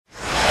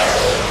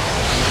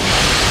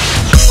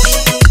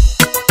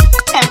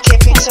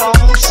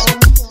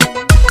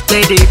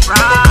Lady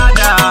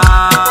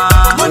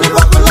Pradah. Money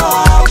buckle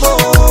up,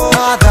 oh.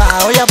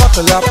 Pradah, oh yeah,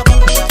 buckle up.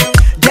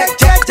 Jack,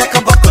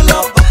 buckle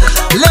up.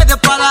 Let the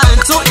Pradah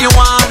into you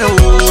want,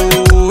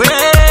 oh.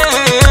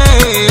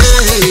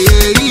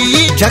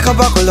 Hey. Jack,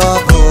 buckle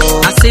up,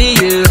 oh. I see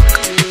you.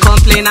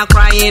 Complain and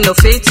crying, no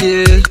fit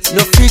you.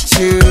 No fit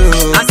you.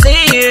 I see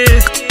you.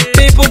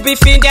 People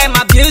beefing them,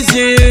 abuse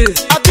you.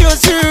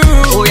 Abuse you.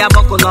 Oh yeah,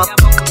 buckle up.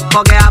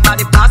 Forget about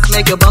the past,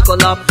 make you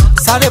buckle up.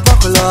 Sorry,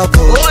 buckle up,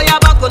 oh. Oh yeah,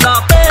 buckle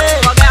up.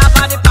 Forget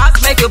about the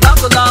past, make you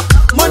buckle up.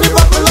 Money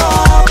buckle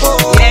up,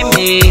 oh. Yeah,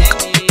 me.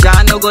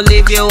 Jah no go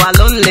leave you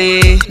alone.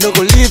 No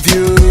go leave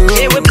you.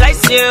 He will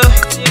bless you.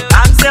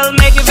 I'm still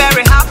make you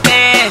very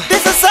happy.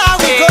 This is how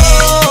we go.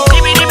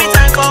 Give me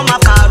time for my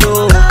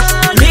paro.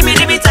 Give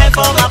me time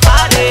for my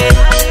party.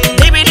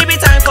 Give me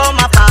time for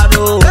my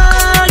paro.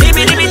 Give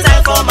me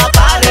time for my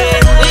party.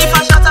 If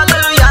I shout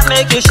hallelujah,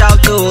 make you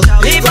shout too.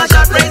 If I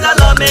shout praise the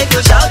Lord, make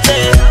you shout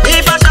it.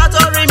 If I shout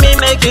Ori me,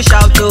 make you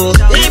shout too.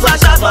 If I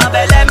shout my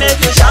belly, make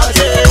you shout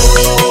it.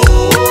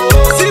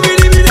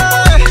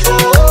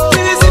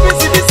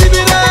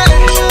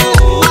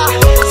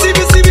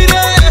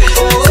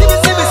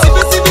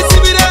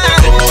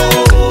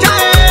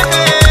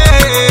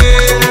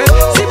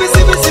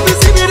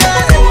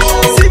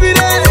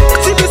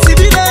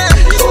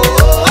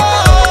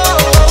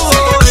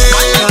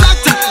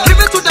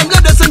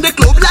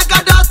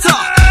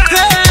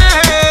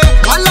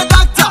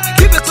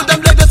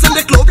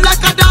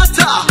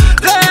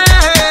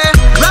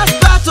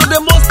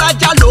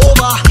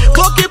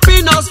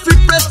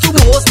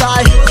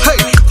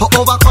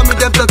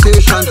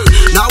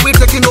 Now we're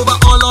taking over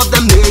all of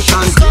them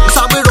nations. It's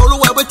how we roll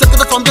where we're taking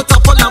it from the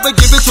top, and now we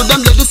give it to them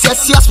ladies.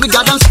 Yes, we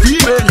got them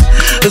screaming,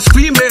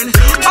 screaming,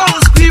 oh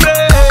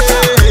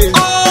screaming,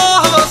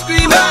 oh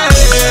screaming.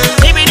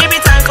 Give me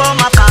time for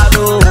my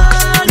paro.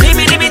 Give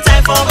me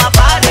time for my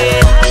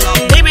party.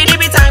 Give me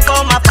time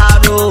for my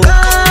paro.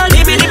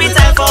 Give me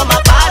time for my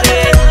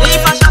party.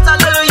 If I shout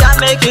hallelujah,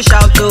 make you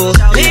shout too.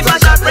 If I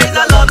shout praise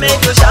the Lord,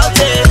 make you shout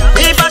it.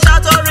 If I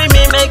shout Ori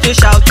me, make you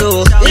shout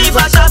too. If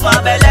I shout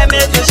my belly,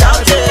 make you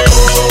shout it.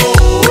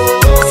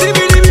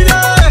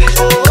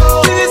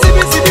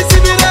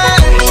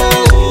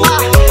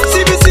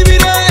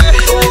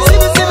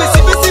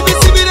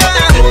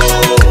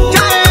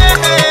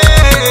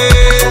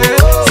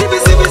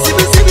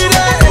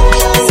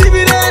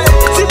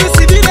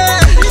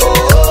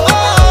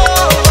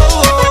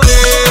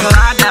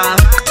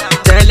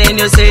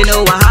 You say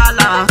no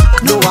wahala,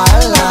 no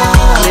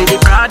wahala. Lady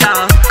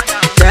Pradah,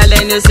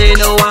 telling you say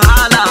no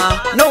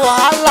wahala, no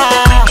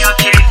wahala. Your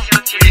chest,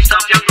 stop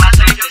your glass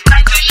and just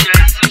like to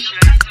share.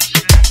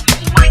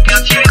 Wake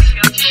your chest,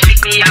 shake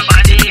me your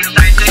body, it's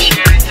time to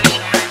share.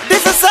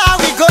 This is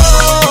how we go.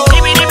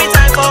 Give me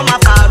time for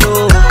my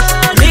paro.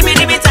 Give me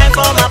time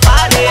for my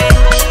party.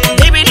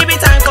 Give me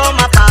time for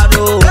my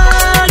paro.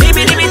 Give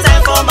me time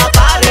for my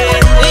party.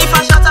 If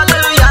I shout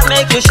hallelujah,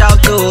 make you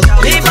shout too.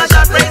 If I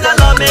shout praise the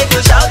Lord, make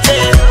you shout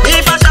it.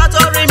 If I shout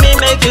Ori me,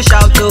 make you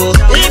shout too.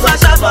 If I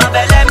shout my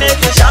belly,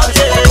 make you shout it.